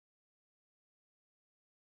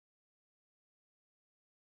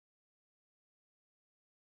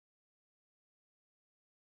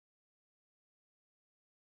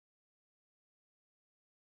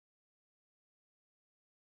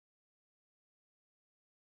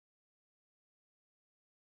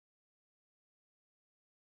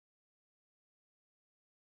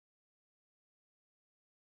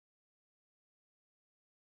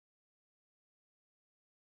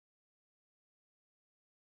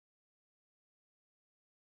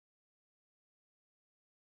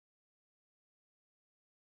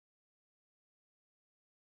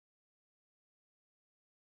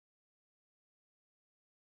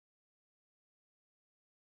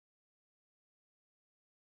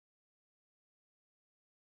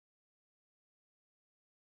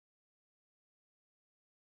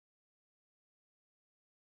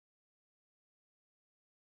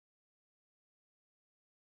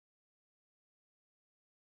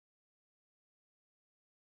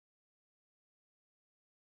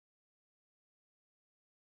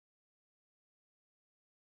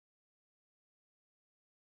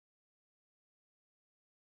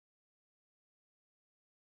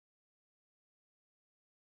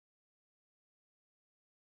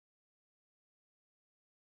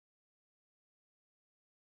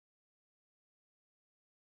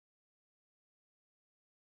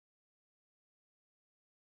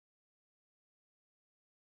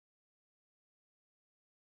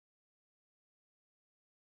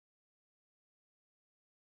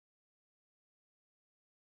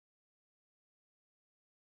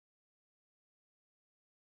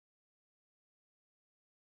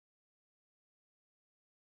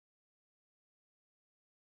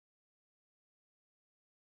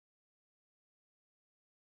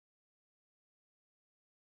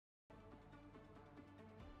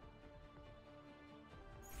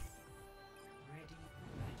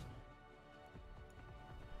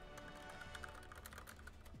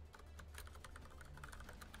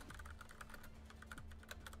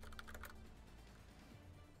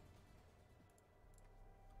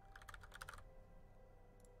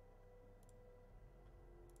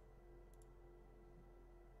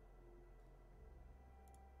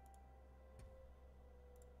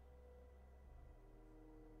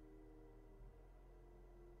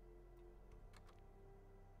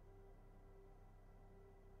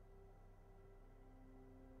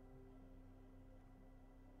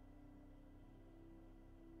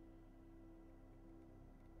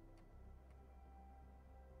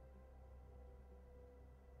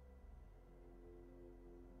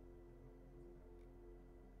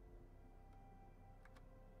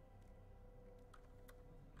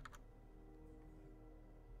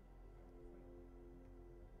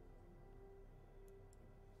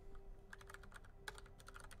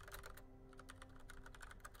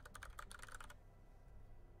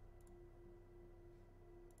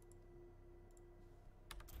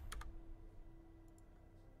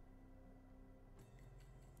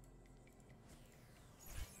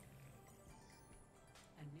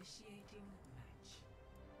Initiating match.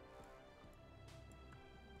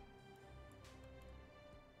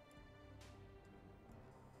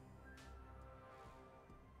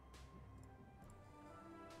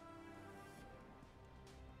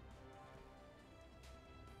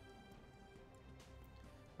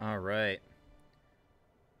 All right.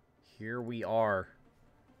 Here we are.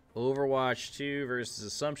 Overwatch 2 versus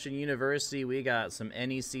Assumption University. We got some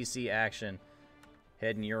NECC action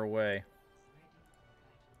heading your way.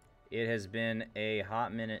 It has been a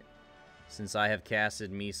hot minute since I have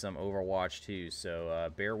casted me some Overwatch 2, so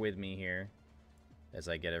bear with me here as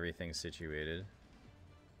I get everything situated.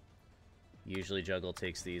 Usually Juggle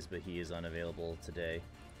takes these, but he is unavailable today.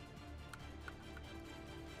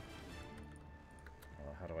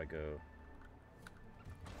 Oh, how do I go?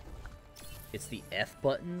 It's the F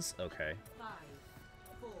buttons? Okay. 5,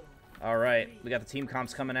 4, Alright, we got the team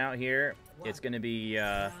comps coming out here. It's going to be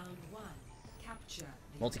round 1. Capture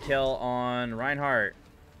the Multikel on Reinhardt,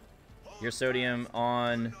 Ursodium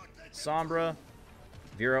on Sombra,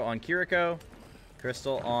 Vero on Kiriko,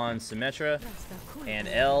 Krystal on Symmetra, and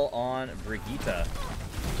Elle on Brigitte.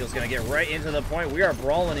 Just going to get right into the point. We are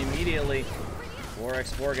brawling immediately.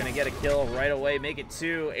 4x4 going to get a kill right away, make it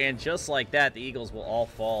 2, and just like that, the Eagles will all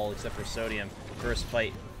fall except for Sodium. First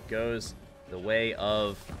fight goes the way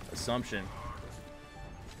of Assumption.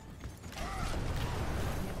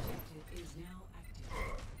 objective is now active.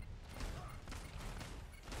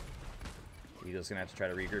 The Eagles going to have to try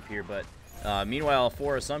to regroup here, but meanwhile,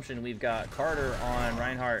 for Assumption, we've got Carter on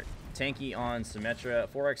Reinhardt, Tanky on Symmetra,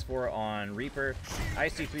 4x4 on Reaper,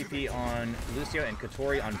 IC3P on Lucio, and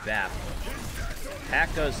Katori on Bap.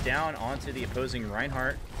 Pack goes down onto the opposing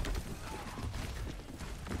Reinhardt.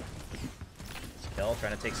 Kell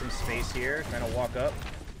trying to take some space here, trying to walk up.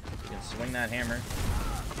 He can swing that hammer.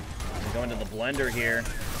 And go into the blender here.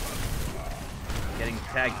 Getting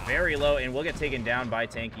tagged very low, and we'll get taken down by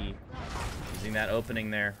Tanky. Using that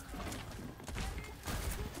opening there.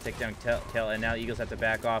 Take down Kell, and now the Eagles have to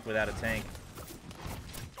back off without a tank.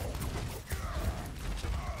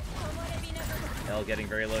 Elle getting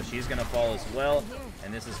very low. She's going to fall as well.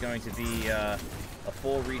 And this is going to be a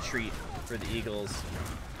full retreat for the Eagles.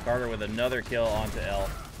 Carter with another kill onto Elle.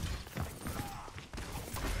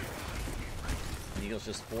 The Eagles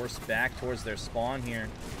just forced back towards their spawn here.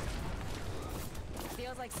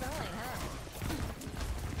 Feels like selling, huh?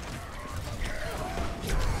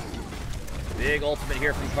 Big ultimate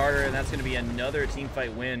here from Carter, and that's going to be another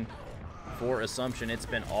teamfight win for Assumption. It's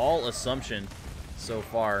been all Assumption so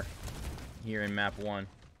far here in map 1.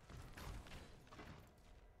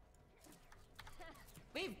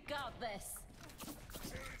 We've got this.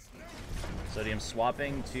 Sodium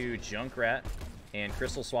swapping to Junkrat, and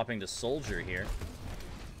Krystal swapping to Soldier here.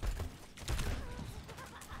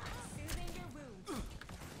 Soothing your wounds.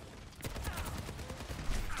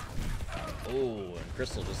 Oh, and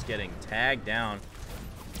Krystal just getting tagged down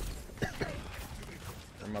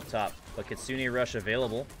from up top. But Kitsune Rush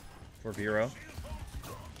available for Vero.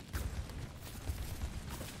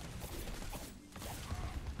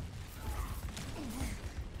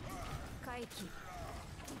 Kaiki.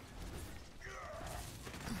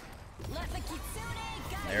 Let the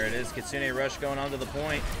Kitsune guide There it is, Kitsune Rush going onto the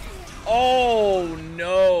point. Oh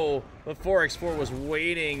no! The 4x4 was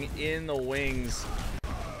waiting in the wings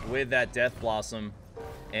with that Death Blossom.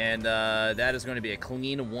 And that is going to be a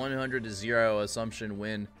clean 100-0 Assumption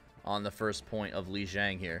win on the first point of Li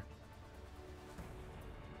Zhang here.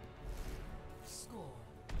 Score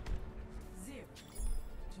 0-1.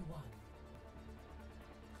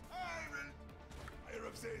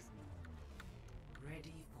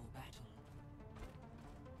 Ready for battle.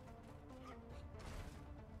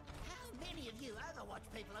 How many of you Overwatch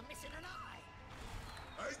people are missing an eye?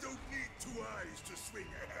 I don't need 2 eyes to swing a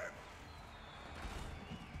hammer.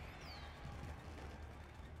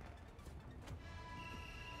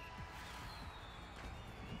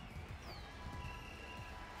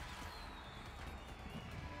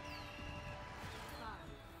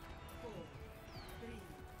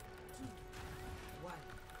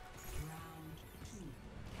 Round 2.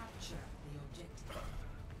 Capture the objective.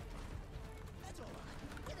 That's all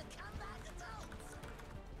right. Get a comeback adults.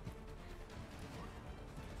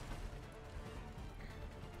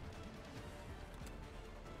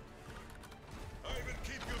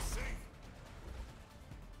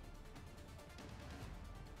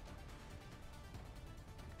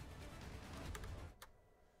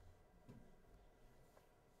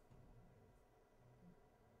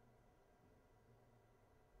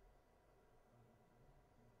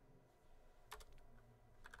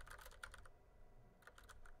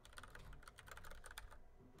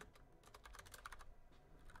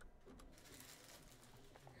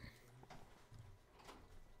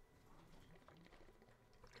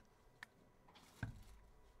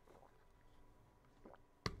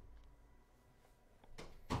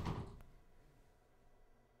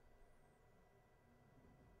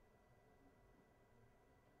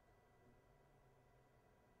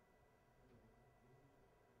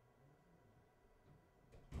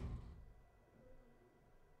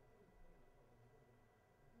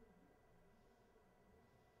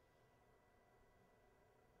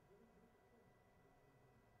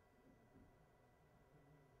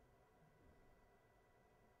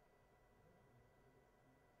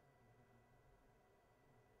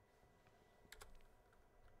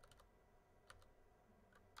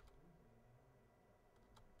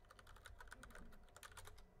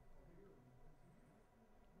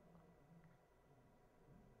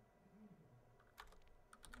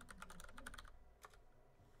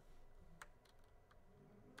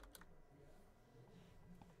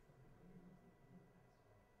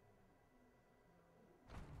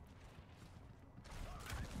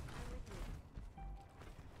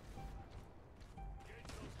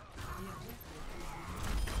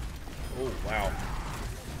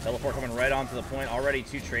 Teleport coming right onto the point. Already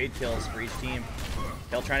 2 trade kills for each team.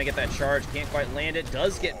 Elle trying to get that charge. Can't quite land it.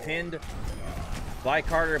 Does get pinned by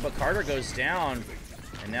Carter, but Carter goes down.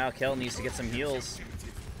 And now Kel needs to get some heals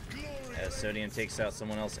as Sodium takes out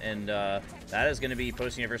someone else. And that is going to be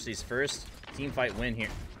Post University's first team fight win here.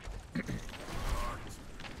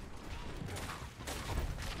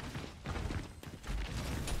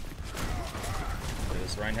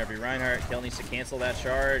 This Reinhardt v Reinhardt. Kel needs to cancel that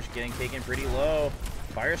charge. Getting taken pretty low.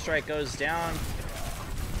 Fire Strike goes down.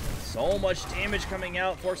 So much damage coming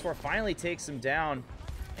out. Force 4 finally takes him down.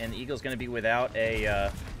 And the Eagle's going to be without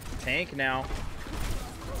a tank now.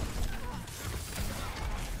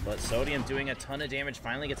 But Sodium doing a ton of damage.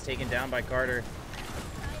 Finally gets taken down by Carter.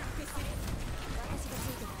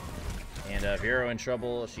 And Vero in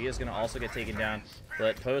trouble. She is going to also get taken down.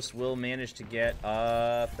 But Post will manage to get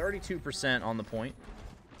 32% on the point.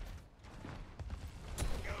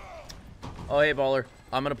 Oh, hey, Baller.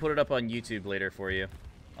 I'm going to put it up on YouTube later for you.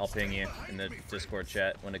 I'll ping you in the Discord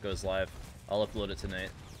chat when it goes live. I'll upload it tonight.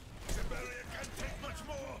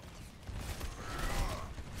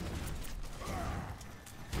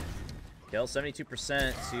 Kel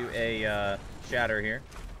 72% to a shatter here.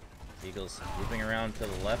 Eagles looping around to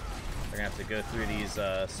the left. They're going to have to go through these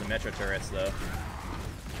Symmetra turrets, though,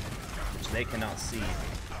 which they cannot see.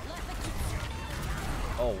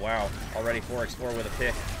 Oh, wow. Already 4x4 with a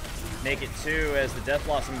pick. Make it 2 as the Death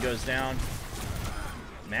Blossom goes down.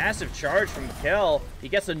 Massive charge from Kel. He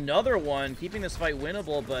gets another one, keeping this fight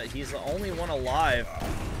winnable, but he's the only one alive.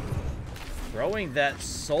 Throwing that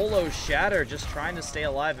solo shatter, just trying to stay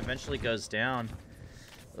alive, eventually goes down.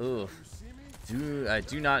 Ooh. I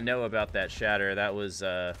do not know about that shatter. That was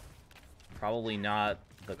probably not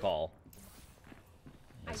the call,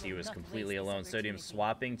 as he was completely alone. Sodium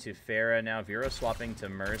swapping to Farah now. Vero swapping to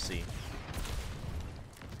Mercy.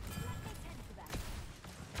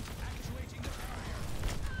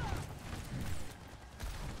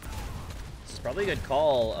 This is probably a good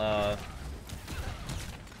call.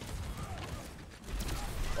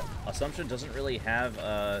 Assumption doesn't really have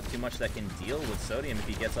too much that can deal with Sodium if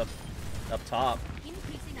he gets up top.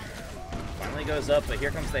 Finally goes up, but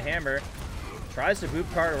here comes the hammer. Tries to boot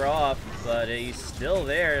Carter off, but he's still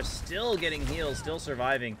there, still getting heals, still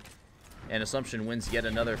surviving. And Assumption wins yet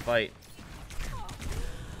another fight.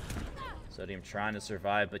 Sodium trying to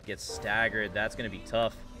survive, but gets staggered. That's going to be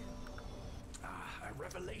tough.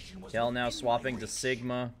 Kel now swapping to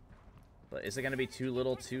Sigma. But is it going to be too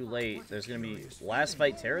little, too late? There's going to be last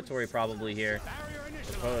fight territory probably here.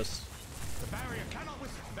 The Post. The barrier cannot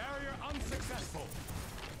withstand. Barrier unsuccessful.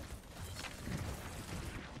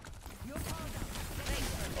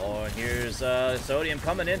 Oh, and here's Sodium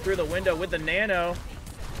coming in through the window with the nano.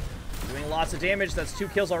 Doing lots of damage. That's 2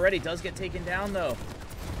 kills already. Does get taken down, though.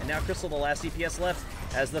 And now Krystal, the last DPS left,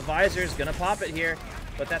 as the Visor's going to pop it here.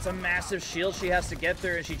 But that's a massive shield she has to get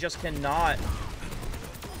through, and she just cannot.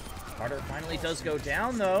 Carter finally does go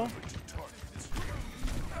down, though.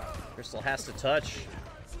 Krystal has to touch.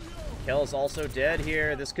 Kel's also dead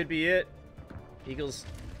here. This could be it. Eagles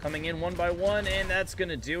coming in one by one, and that's going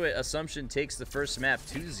to do it. Assumption takes the first map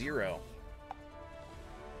 2-0.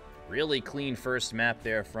 Really clean first map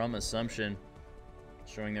there from Assumption,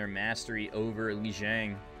 showing their mastery over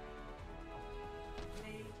Lijiang.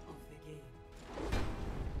 Play of the game.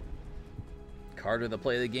 Carter, the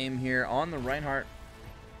play of the game here on the Reinhardt.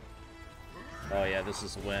 Oh, yeah, this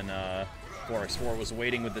is when 4x4 was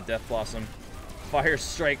waiting with the Death Blossom. Fire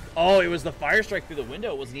Strike. Oh, it was the Fire Strike through the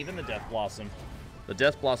window. It wasn't even the Death Blossom. The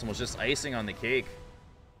Death Blossom was just icing on the cake.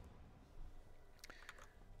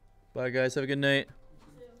 Bye, guys. Have a good night.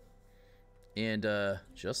 And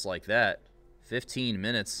just like that, 15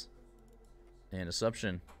 minutes. And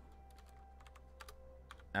Assumption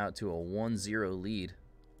out to a 1-0 lead.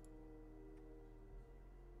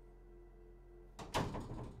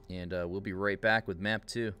 And we'll be right back with map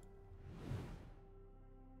 2.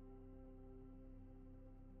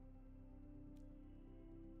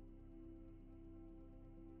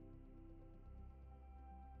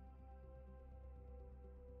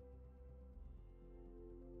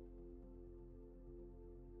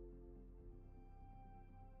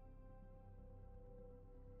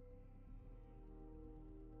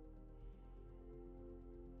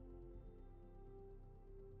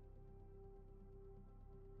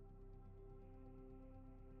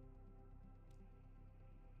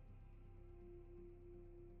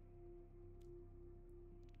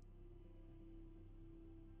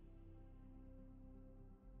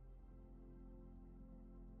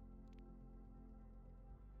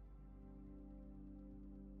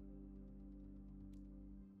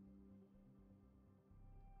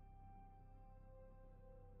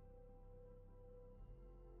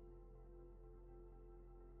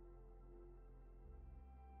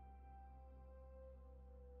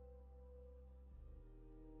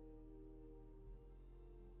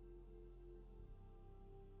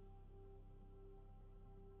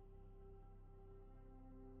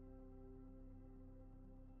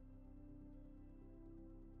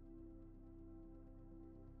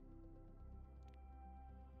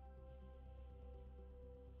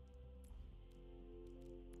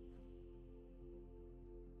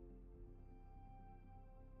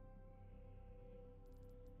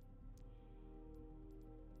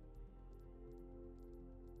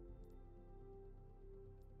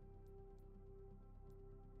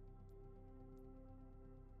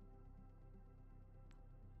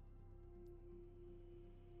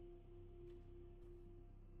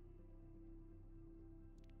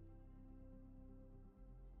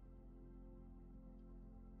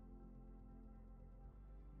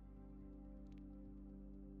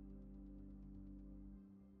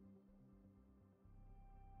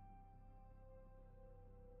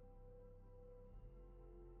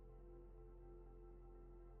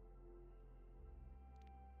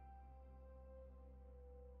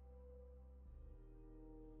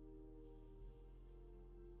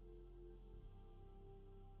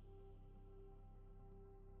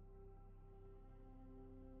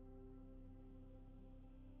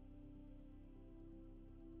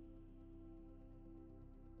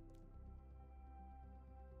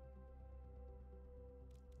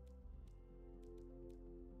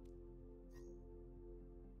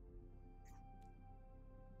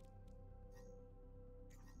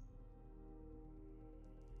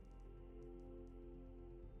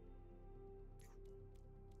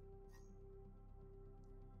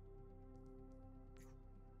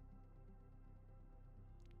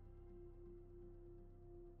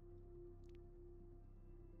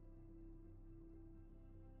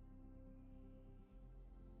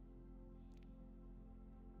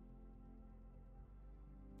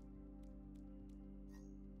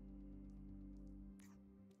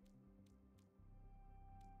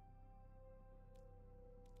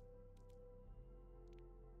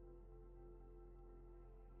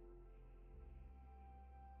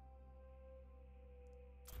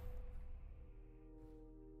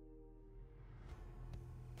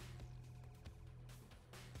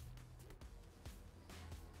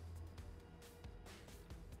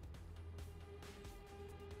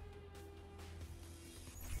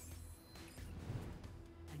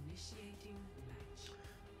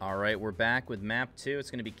 All right, we're back with map 2. It's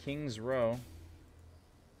going to be King's Row.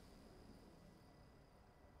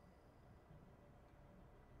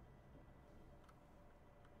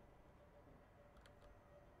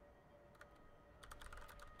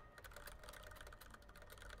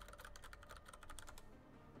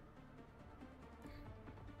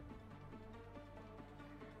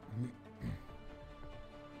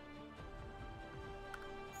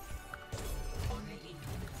 Only in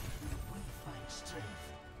we find strength.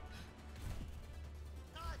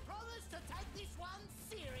 I promise to take this one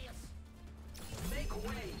serious. Make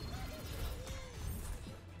way.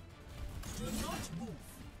 Do not move.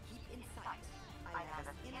 Keep in sight. I have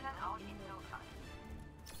us in and out in no time.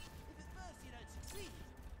 If at first you don't succeed,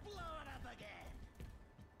 blow it up again.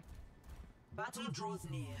 Battle draws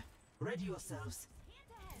near. Ready yourselves.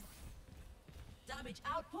 Damage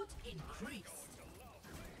output increased.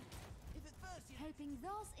 If at first you Helping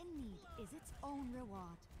those in need is its own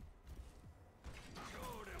reward.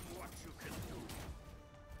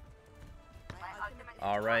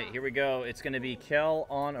 All right, here we go. It's going to be Kel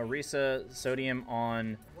on Orisa, Sodium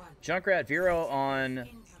on Junkrat, Vero on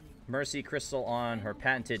Mercy, Krystal on her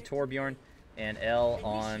patented Torbjorn, and Elle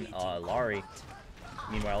on Lari.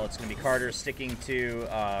 Meanwhile, it's going to be Carter sticking to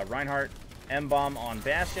Reinhardt, M-Bomb on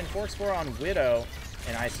Bastion, Fork4 on Widow,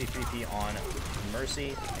 and IC3P on Mercy,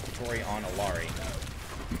 and Tori on Alari.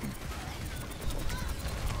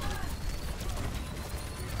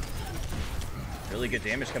 Really good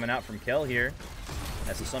damage coming out from Kel here,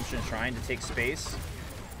 as Assumption trying to take space.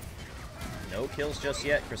 No kills just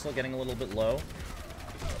yet. Krystal getting a little bit low.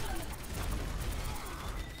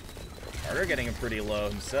 Carter getting a pretty low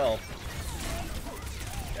himself.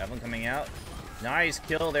 Javelin coming out. Nice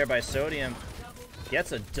kill there by Sodium.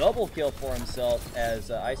 Gets a double kill for himself as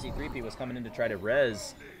IC3P was coming in to try to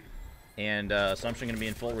res. And Assumption going to be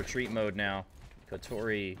in full retreat mode now.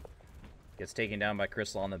 Kotori gets taken down by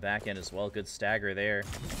Krystal on the back end as well. Good stagger there.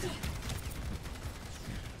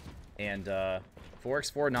 And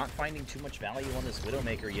 4x4 not finding too much value on this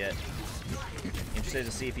Widowmaker yet. Interested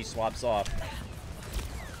to see if he swaps off.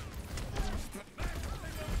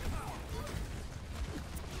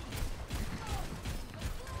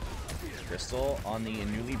 Krystal on the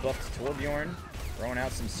newly buffed Torbjorn, throwing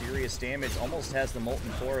out some serious damage. Almost has the Molten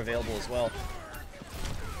Core available as well.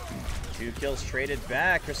 2 kills traded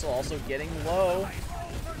back. Krystal also getting low.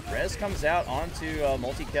 Rez comes out onto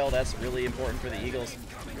Multikel. That's really important for the Eagles.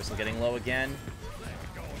 Krystal getting low again.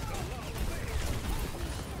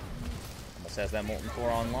 Almost has that Molten Core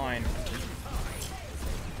online.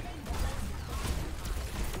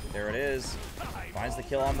 There it is. Finds the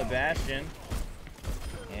kill on the Bastion.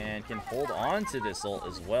 And can hold on to this ult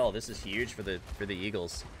as well. This is huge for the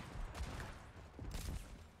Eagles.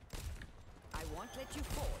 I won't let you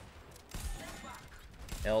fall.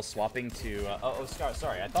 Elle swapping to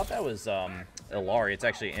sorry, I thought that was Ilari. It's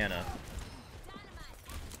actually Anna.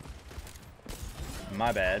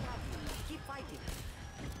 My bad. Keep fighting.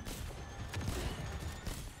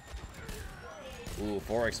 Ooh,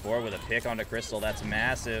 4x4 with a pick onto Krystal. That's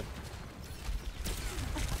massive.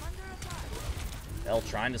 Elle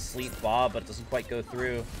trying to sleep Bob, but it doesn't quite go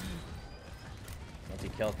through.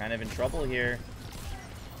 Multikel kind of in trouble here.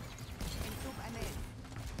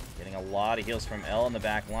 Getting a lot of heals from Elle in the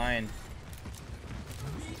back line.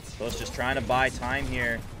 Both just trying to buy time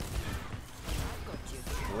here.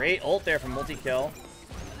 Great ult there from Multikel.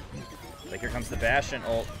 But here comes the Bastion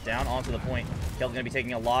ult down onto the point. Kel's going to be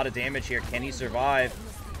taking a lot of damage here. Can he survive?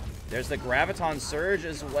 There's the Graviton Surge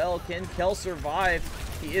as well. Can Kel survive?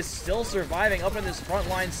 He is still surviving up in this front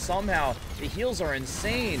line somehow. The heals are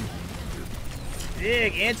insane.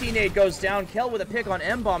 Big anti-nade goes down. Kel with a pick on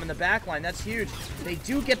M-Bomb in the back line. That's huge. They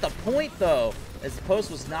do get the point, though, as the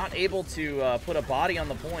Post was not able to put a body on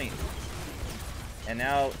the point. And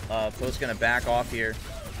now Post's going to back off here.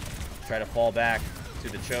 Try to fall back to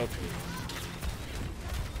the choke.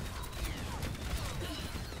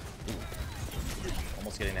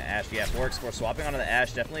 Almost getting the Ashe. Yeah, 4x4 swapping onto the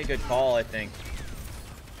Ashe. Definitely a good call, I think.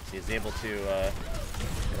 He is able to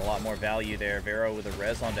get a lot more value there. Vero with a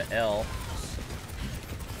res onto Elle.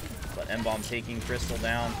 But M-Bomb taking Krystal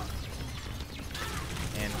down.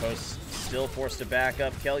 And Post still forced to back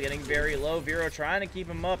up. Kel getting very low. Vero trying to keep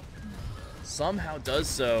him up. Somehow does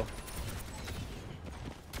so.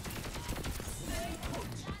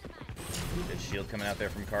 Good shield coming out there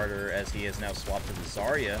from Carter as he has now swapped to the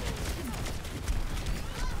Zarya.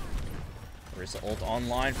 Orisa ult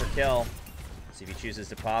online for Kel. See if he chooses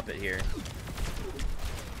to pop it here.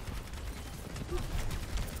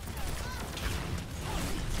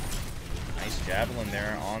 Nice javelin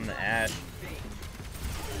there on the Ashe.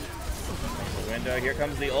 window. Here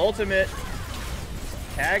comes the ultimate.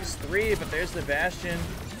 Tags 3, but there's the Bastion.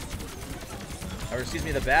 Or excuse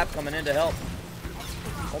me, the BAP coming in to help.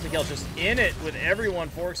 Multikel just in it with everyone.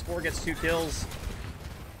 4x4 gets 2 kills.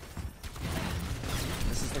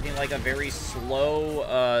 This is looking like a very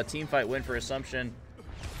slow team fight win for Assumption.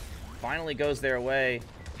 Finally goes their way.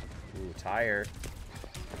 Ooh, Tire.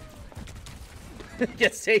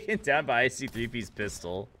 Gets taken down by IC3P's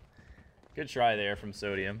pistol. Good try there from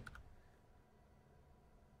Sodium.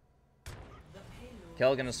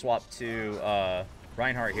 Kel gonna swap to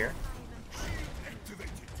Reinhardt here.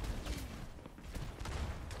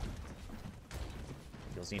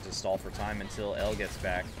 He'll need to stall for time until Elle gets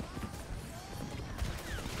back.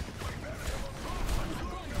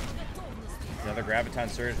 Another Graviton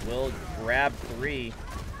Surge will grab 3.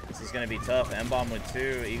 This is going to be tough. M-Bomb with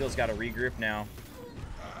 2. Eagle's got to regroup now.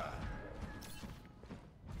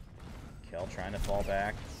 Kel trying to fall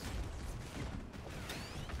back.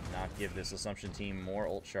 Not give this Assumption team more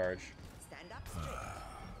ult charge. Stand up straight.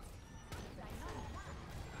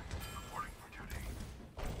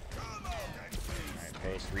 Alright,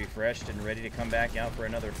 Post refreshed and ready to come back out for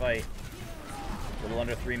another fight. A little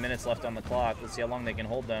under 3 minutes left on the clock. Let's see how long they can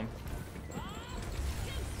hold them.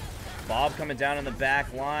 Bob coming down in the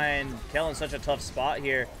back line. Kel in such a tough spot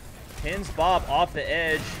here. Pins Bob off the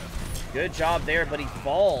edge. Good job there, but he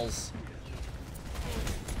falls.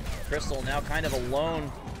 Krystal now kind of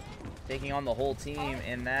alone, taking on the whole team,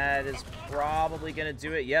 and that is probably going to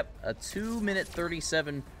do it. Yep, a 2-minute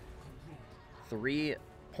 37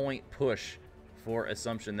 3-point push for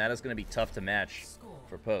Assumption. That is going to be tough to match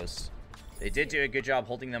for Post. They did do a good job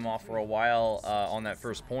holding them off for a while on that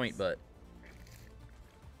first point, but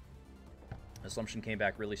Assumption came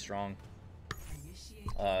back really strong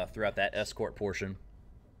throughout that escort portion.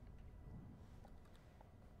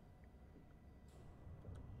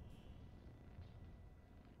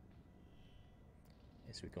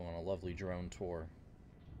 Yes, we go on a lovely drone tour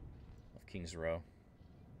of King's Row.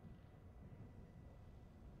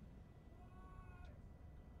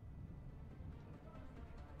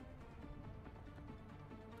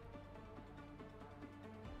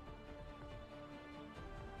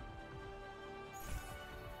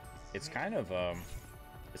 It's kind of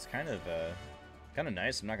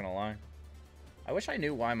nice, I'm not gonna lie. I wish I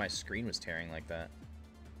knew why my screen was tearing like that.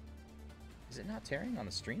 Is it not tearing on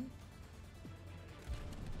the stream?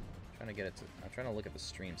 I'm trying to look at the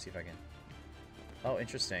stream, see if I can. Oh,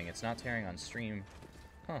 interesting. It's not tearing on stream.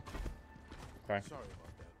 Huh. Okay.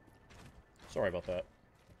 Sorry about that.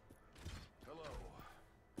 Hello.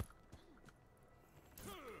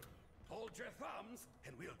 Hold your thumbs,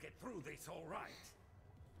 and we'll get through this all right.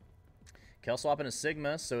 Kel swapping to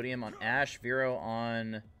Sigma, Sodium on Ashe, Vero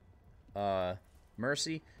on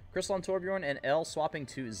Mercy, Krystal on Torbjorn, and Elle swapping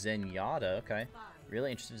to Zenyatta. Okay.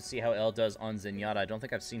 Really interested to see how Elle does on Zenyatta. I don't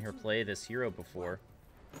think I've seen her play this hero before.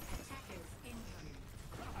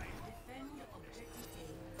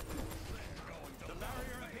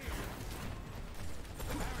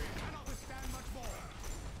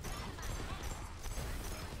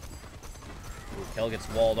 Ooh, Kel gets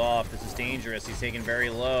walled off. This is dangerous. He's taken very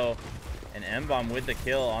low. And M-Bomb with the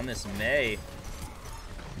kill on this Mei.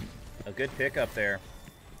 A good pickup there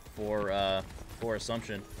for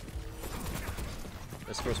Assumption.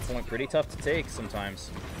 This first point pretty tough to take sometimes.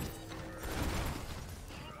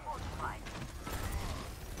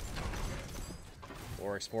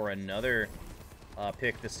 4x4 another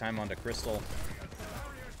pick, this time onto Krystal.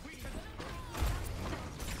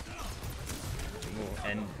 Ooh,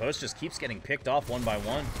 and Post just keeps getting picked off one by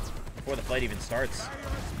one before the fight even starts.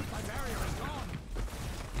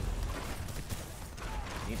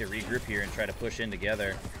 Need to regroup here and try to push in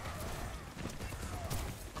together.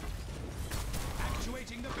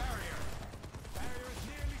 Actuating the barrier. Barrier is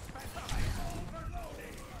nearly spent.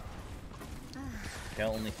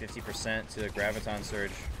 Kel only 50% to the Graviton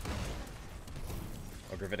Surge.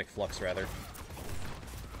 Or Gravitic Flux, rather.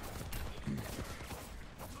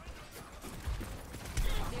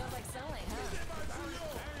 Feels like selling, huh?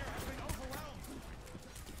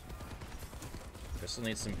 Krystal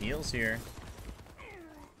needs some heals here.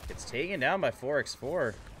 Gets taken down by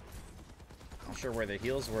 4x4. Not sure where the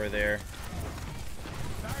heals were there.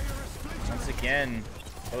 Once again,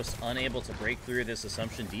 Post unable to break through this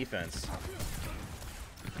Assumption defense.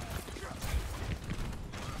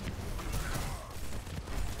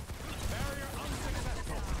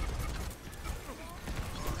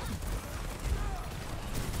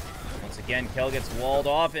 Once again, Kel gets walled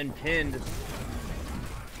off and pinned.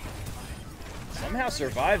 Somehow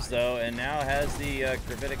survives, though, and now has the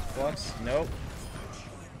Gravitic Flux. Nope.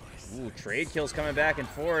 Ooh, trade kills coming back and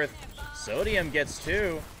forth. Sodium gets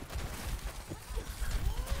 2.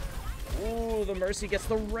 Ooh, the Mercy gets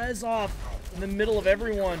the res off in the middle of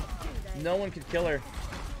everyone. No one could kill her.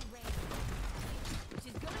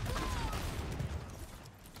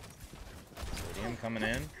 Sodium coming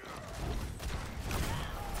in. A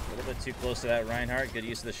little bit too close to that Reinhardt. Good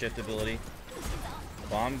use of the shift ability.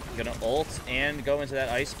 Bomb gonna ult and go into that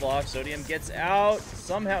ice block. Sodium gets out.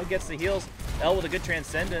 Somehow gets the heals. Elle with a good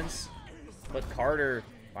transcendence. But Carter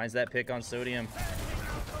finds that pick on Sodium.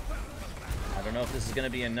 I don't know if this is going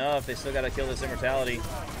to be enough. They still got to kill this immortality.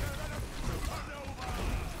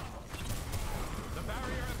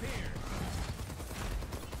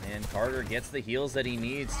 And Carter gets the heals that he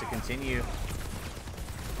needs to continue.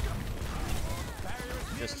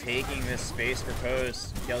 Just taking this space for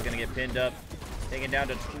post. Kell going to get pinned up. Taken down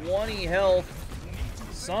to 20 health.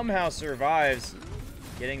 Somehow survives.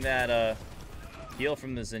 Getting that heal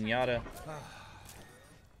from the Zenyatta.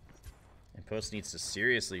 And Post needs to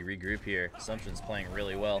seriously regroup here. Assumption's playing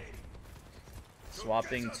really well.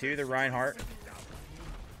 Swapping to the Reinhardt.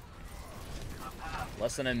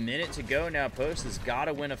 Less than a minute to go now. Post has got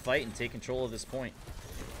to win a fight and take control of this point.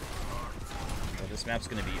 So this map's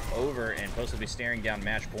going to be over, and Post will be staring down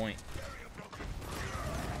match point.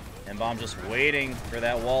 And Bomb just waiting for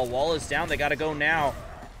that wall. Wall is down. They got to go now.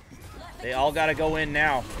 They all got to go in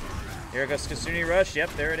now. Here goes Kasuni Rush.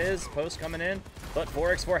 Yep, there it is. Post coming in. But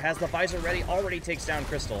 4x4 has the visor ready. Already takes down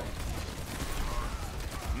Krystal.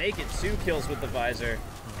 Make it 2 kills with the visor.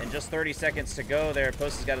 And just 30 seconds to go there.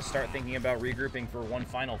 Post has got to start thinking about regrouping for one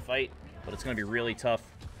final fight. But it's going to be really tough.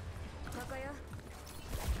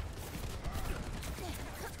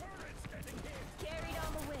 Carried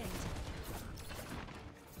on the wind.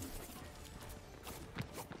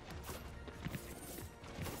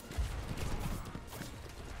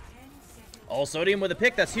 Oh, Sodium with a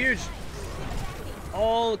pick. That's huge.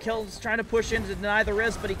 Oh, Kell's trying to push in to deny the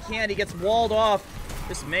res, but he can't. He gets walled off.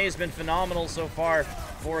 This May has been phenomenal so far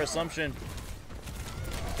for Assumption.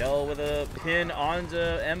 Kell with a pin onto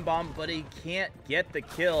M-Bomb, but he can't get the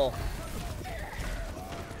kill.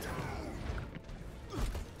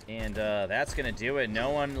 And that's going to do it.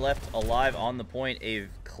 No one left alive on the point. A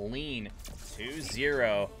clean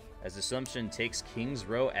 2-0 as Assumption takes King's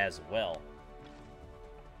Row as well.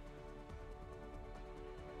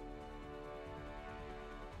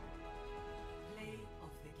 Play of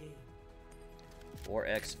the game.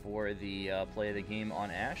 4x for the play of the game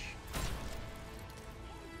on Ashe.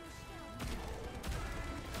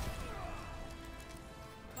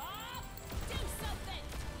 Bob, do something.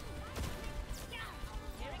 Yeah,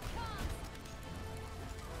 here it comes.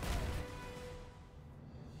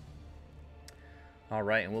 All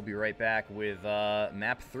right, and we'll be right back with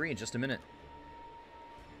map 3 in just a minute.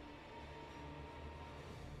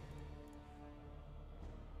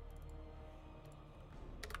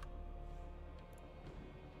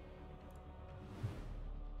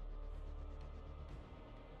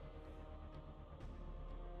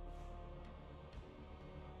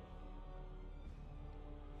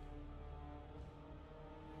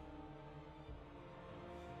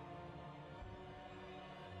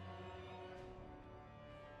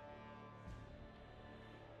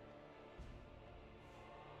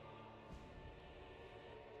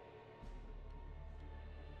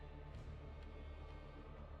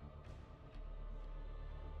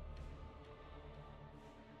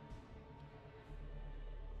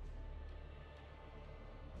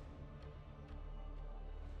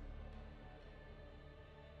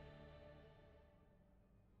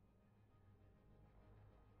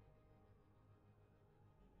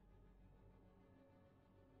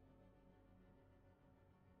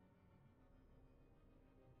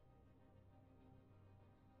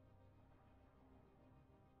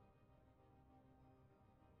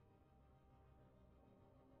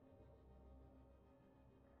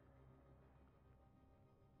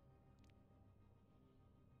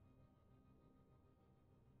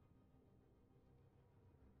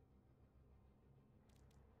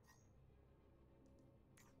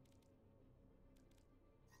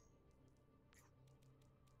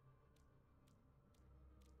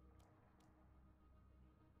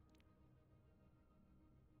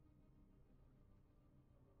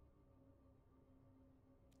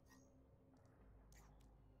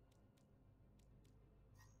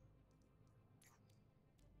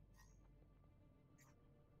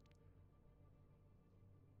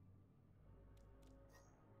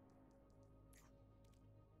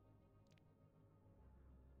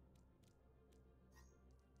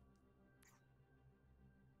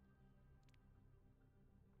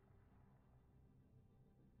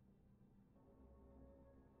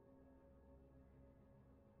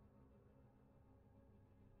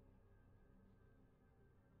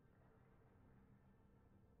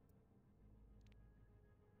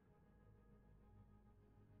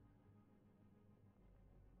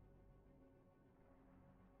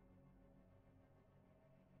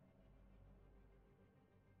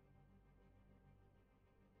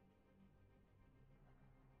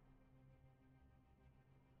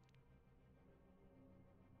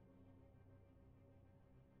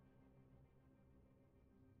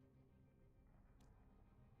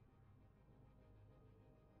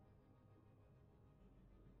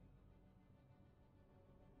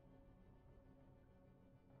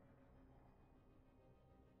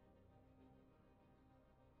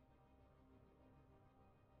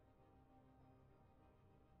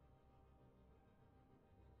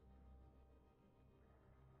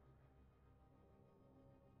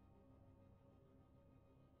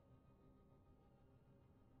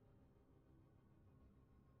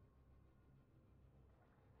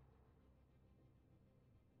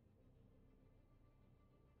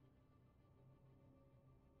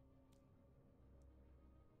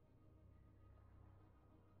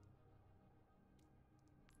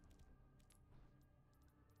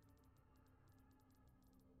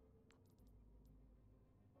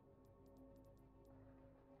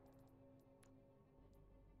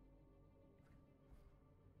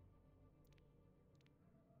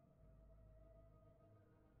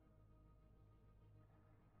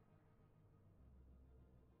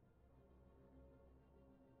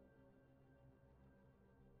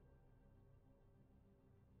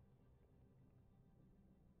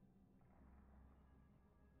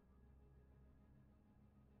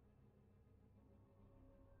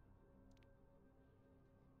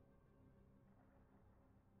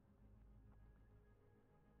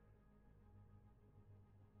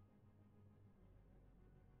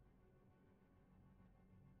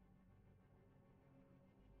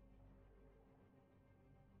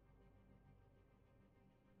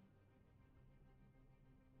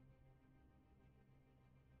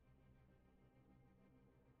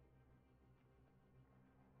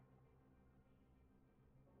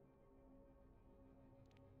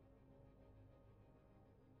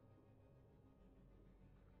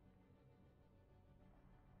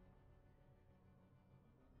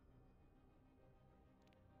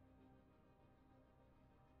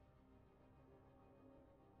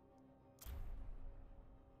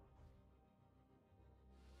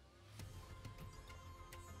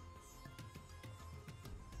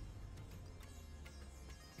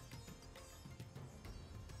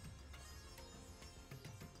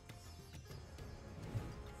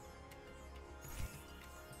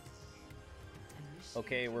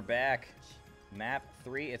 Okay, we're back. Map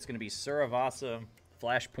 3, it's going to be Suravasa,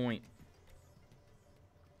 Flashpoint.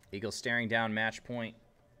 Eagle staring down match point.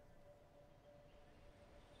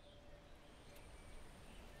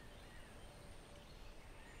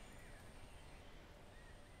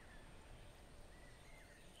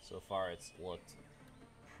 So far, it's looked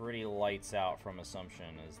pretty lights out from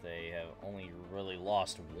Assumption, as they have only really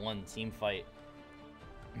lost one team fight.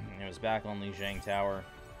 It was back on Lijiang Tower.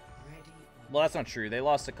 Well, that's not true. They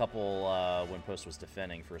lost a couple when Post was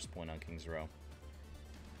defending first point on King's Row.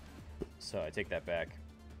 So I take that back.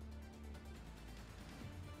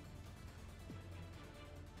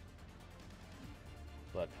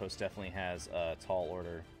 But Post definitely has a tall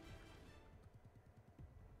order.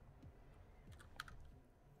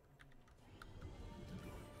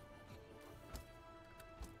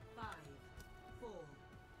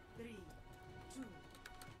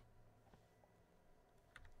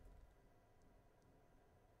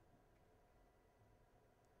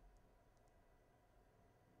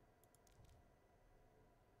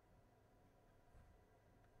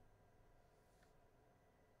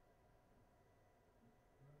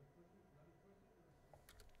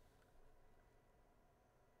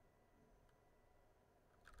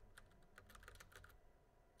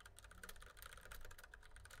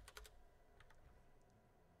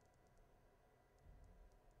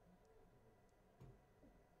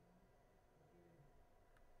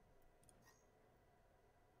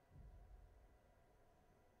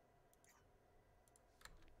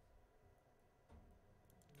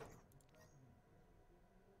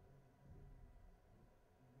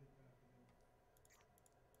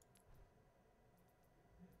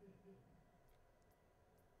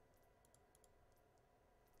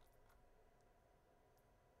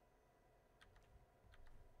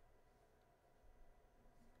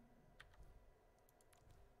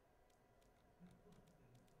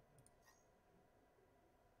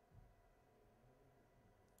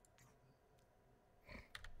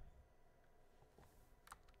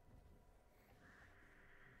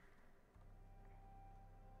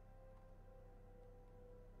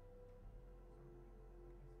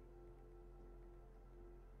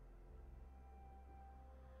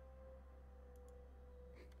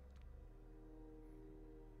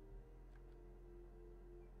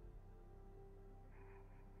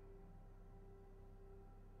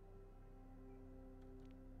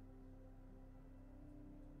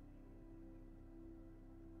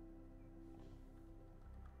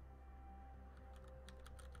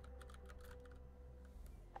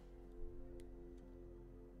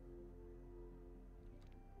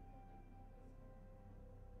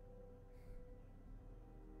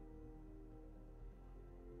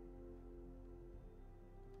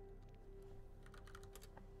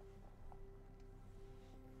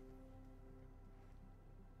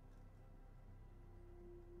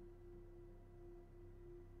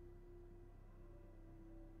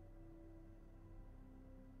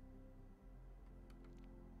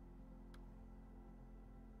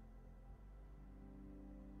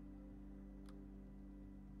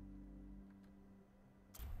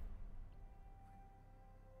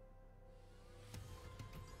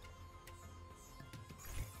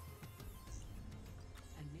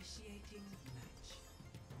 Initiating match.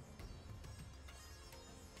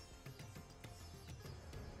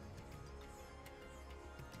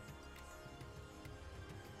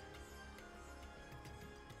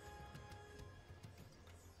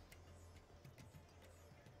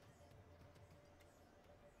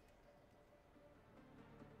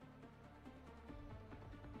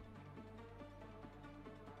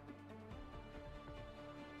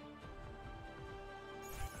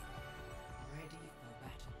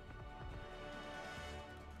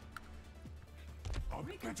 A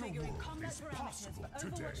better world is possible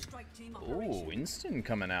today. Ooh, Winston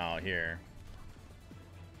coming out here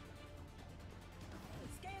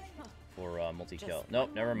for Multikel. Nope,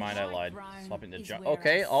 never mind, I lied. Swapping to Junk.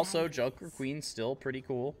 Okay, also Joker Queen still pretty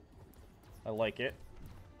cool. I like it.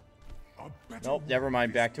 Nope, never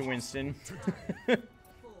mind, back to Winston. 4, 3,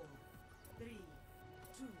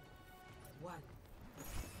 2, 1.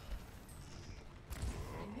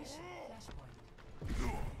 Initial flashpoint.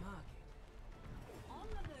 Mark it. On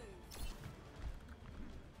the move.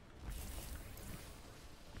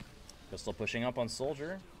 Krystal pushing up on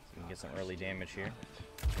Soldier. So we can get some early damage here.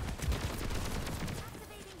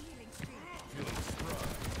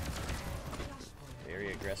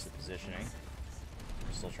 Very aggressive positioning.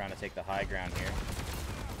 Still trying to take the high ground here.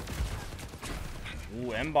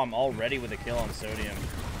 Ooh, M-Bomb already with a kill on Sodium.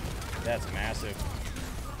 That's massive.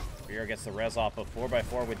 Vero gets the res off of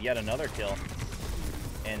 4x4 with yet another kill.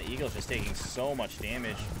 and the Eagle's just taking so much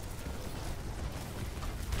damage.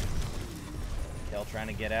 Elle trying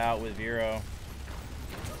to get out with Vero.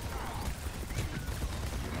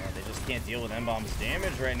 Man, they just can't deal with M-Bomb's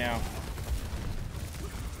damage right now.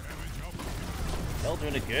 Elle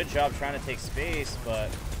doing a good job trying to take space, but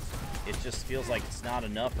it just feels like it's not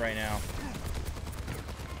enough right now.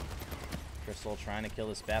 Krystal trying to kill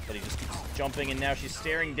this bat, but he just keeps jumping, and now she's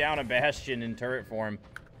staring down a Bastion in turret form.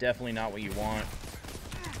 Definitely not what you want.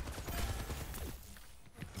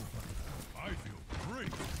 I feel great.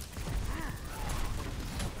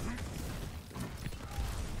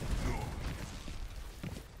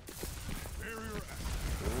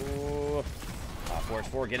 Ooh.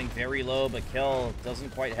 4x4 getting very low, but Kel doesn't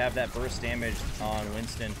quite have that burst damage on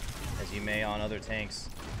Winston as you may on other tanks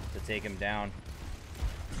to take him down.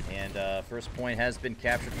 And first point has been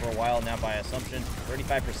captured for a while now by Assumption.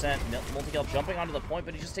 35%. Multikel jumping onto the point,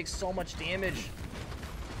 but he just takes so much damage.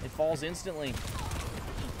 It falls instantly.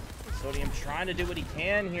 Sodium trying to do what he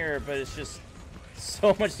can here, but it's just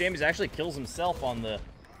so much damage. He actually kills himself on the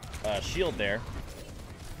shield there.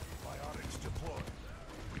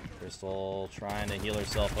 Krystal trying to heal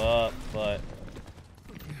herself up, but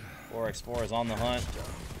 4x4 is on the hunt.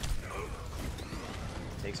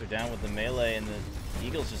 Takes her down with the melee, and the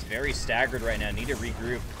Eagle's just very staggered right now. Need to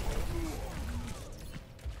regroup.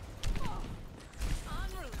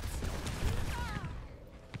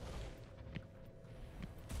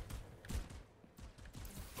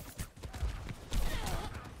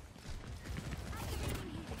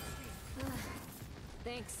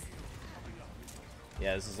 Thanks.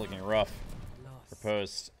 Yeah, this is looking rough for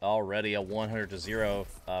Post. Already a 100-0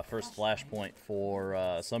 first flashpoint for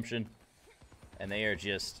Assumption. And they are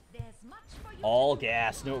just all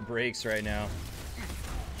gas, no brakes right now.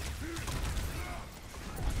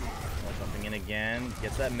 Jumping in again,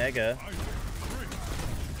 gets that Mega.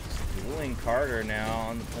 Dueling Carter now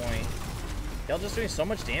on the point. Elle just doing so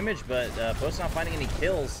much damage, but Post not finding any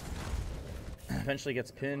kills. Eventually gets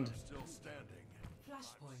pinned.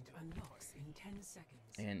 Flashpoint unlocks in 10 seconds.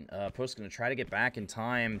 And Post going to try to get back in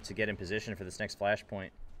time to get in position for this next flashpoint.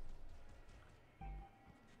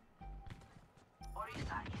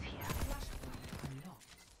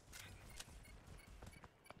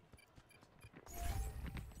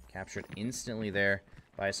 Captured instantly there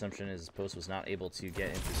by Assumption as Post was not able to get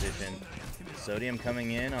in position. Sodium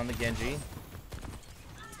coming in on the Genji.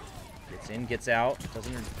 Gets in, gets out.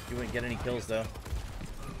 Doesn't get any kills though.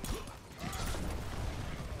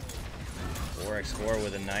 4x4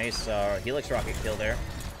 with a nice Helix Rocket kill there.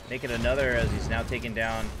 Make it another as he's now taking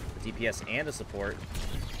down the DPS and the support.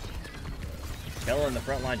 Elle in the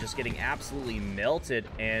front line just getting absolutely melted,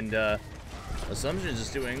 and Assumption is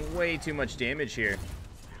just doing way too much damage here.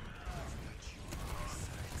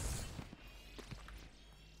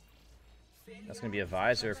 That's going to be a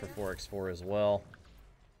visor for 4x4 as well.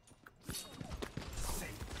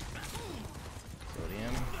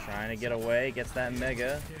 Sodium trying to get away, gets that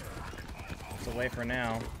Mega. It's away for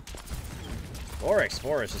now.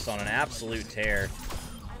 4x4 is just on an absolute tear.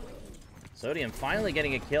 Sodium finally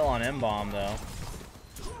getting a kill on M-Bomb though.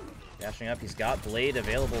 Dashing up, he's got Blade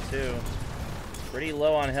available too. Pretty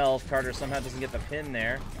low on health. Carter somehow doesn't get the pin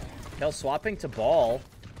there. Elle swapping to Ball.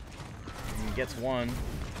 And gets one.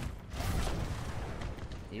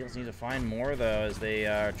 Eagles need to find more though as they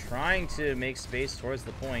are trying to make space towards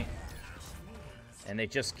the point. And they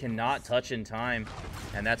just cannot touch in time.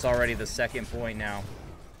 And that's already the second point now.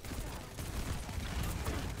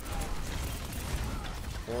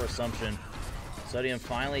 For Assumption. Sodium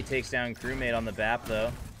finally takes down crewmate on the BAP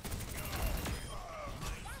though.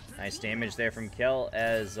 Nice damage there from Kel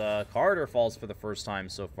as Carter falls for the first time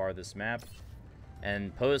so far this map.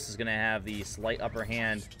 And Post is going to have the slight upper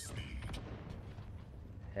hand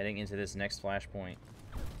heading into this next flashpoint.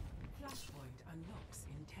 Flashpoint unlocks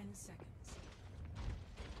in 10 seconds.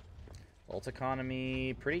 Ult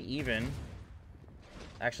economy pretty even.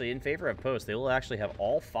 Actually, in favor of Post, they will actually have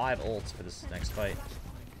all 5 ults for this next fight.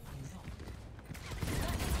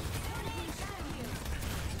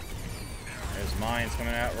 There's mines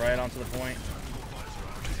coming out right onto the point.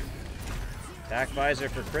 Attack visor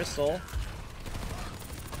for Krystal.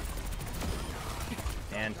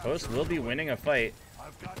 And Post will be winning a fight.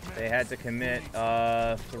 They had to commit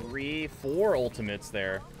 3, 4 ultimates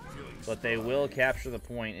there. But they will capture the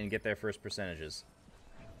point and get their first percentages.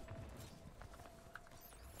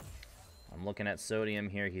 I'm looking at Sodium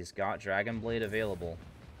here. He's got Dragon Blade available.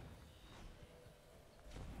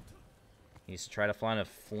 He needs to try to find a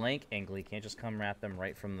flank angle. He can't just come at them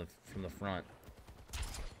right from the front.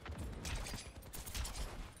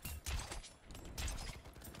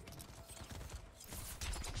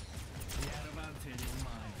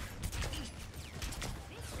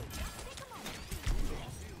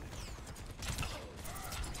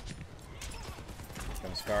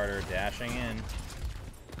 Comes Carter dashing in.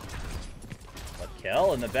 But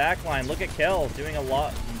Kel in the back line. Look at Kel doing a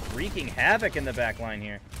lot, wreaking havoc in the back line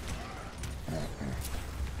here.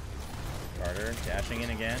 Carter dashing in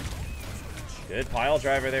again. Good pile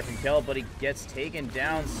driver there from Kel, but he gets taken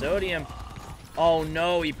down. Sodium. Oh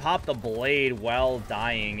no, he popped the blade while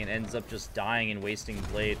dying and ends up just dying and wasting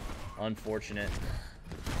blade. Unfortunate.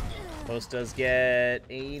 Post does get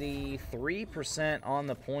 83% on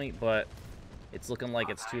the point, but it's looking like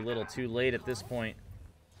it's too little too late at this point.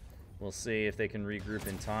 We'll see if they can regroup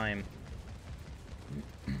in time.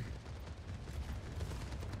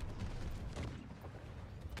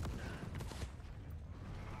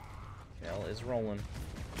 Kel is rolling.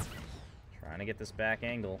 Trying to get this back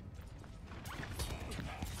angle.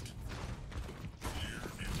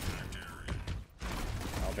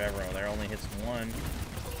 Vero there only hits one.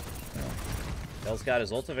 Kel's got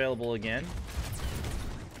his ult available again.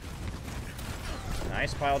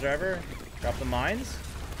 Nice pile driver. Drop the mines.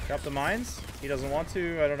 Drop the mines. He doesn't want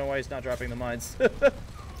to. I don't know why he's not dropping the mines.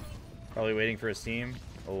 Probably waiting for his team.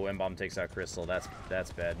 Oh, M-Bomb takes out Krystal.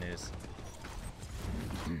 That's bad news.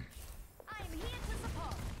 Ooh,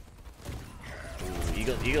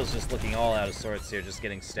 Eagle's just looking all out of sorts here, just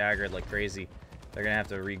getting staggered like crazy. They're gonna have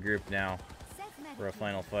to regroup now for a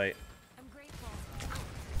final fight.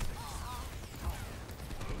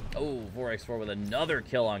 Oh, 4x4 with another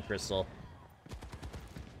kill on Krystal.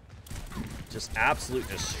 Just absolute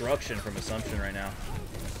destruction from Assumption right now.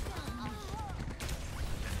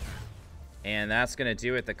 And that's going to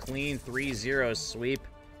do it. The clean 3-0 sweep.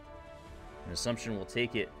 And Assumption will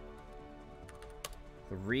take it.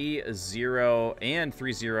 3-0 and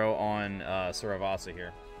 3-0 on Saravasa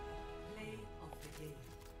here.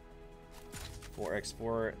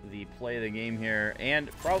 4x4, the play of the game here, and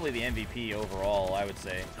probably the MVP overall, I would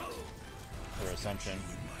say, for Assumption.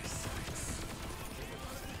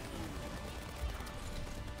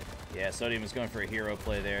 Yeah, Sodium was going for a hero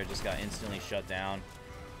play there, just got instantly shut down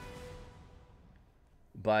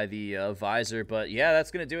by the Visor. But yeah, that's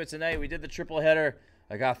going to do it tonight. We did the triple header.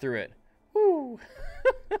 I got through it. Woo!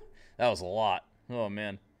 That was a lot. Oh,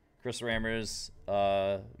 man. Chris Rammers,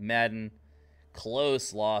 Madden,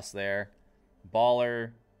 close loss there.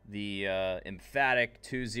 Baller, the emphatic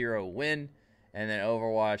 2-0 win, and then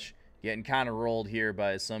Overwatch getting kind of rolled here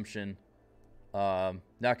by Assumption. Not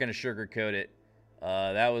going to sugarcoat it.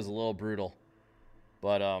 That was a little brutal,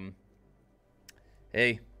 but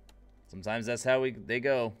hey, sometimes that's how they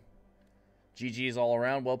go. GG's all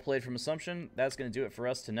around. Well played from Assumption. That's going to do it for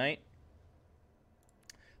us tonight.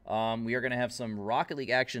 We are going to have some Rocket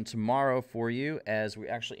League action tomorrow for you, as we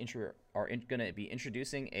actually are going to be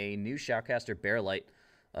introducing a new Shoutcaster Bearlight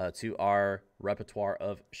to our repertoire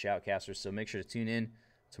of Shoutcasters. So make sure to tune in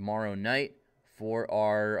tomorrow night for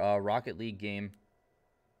our Rocket League game,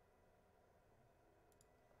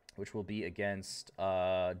 which will be against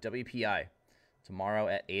WPI tomorrow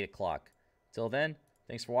at 8 o'clock. Till then,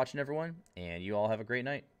 thanks for watching, everyone, and you all have a great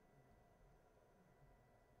night.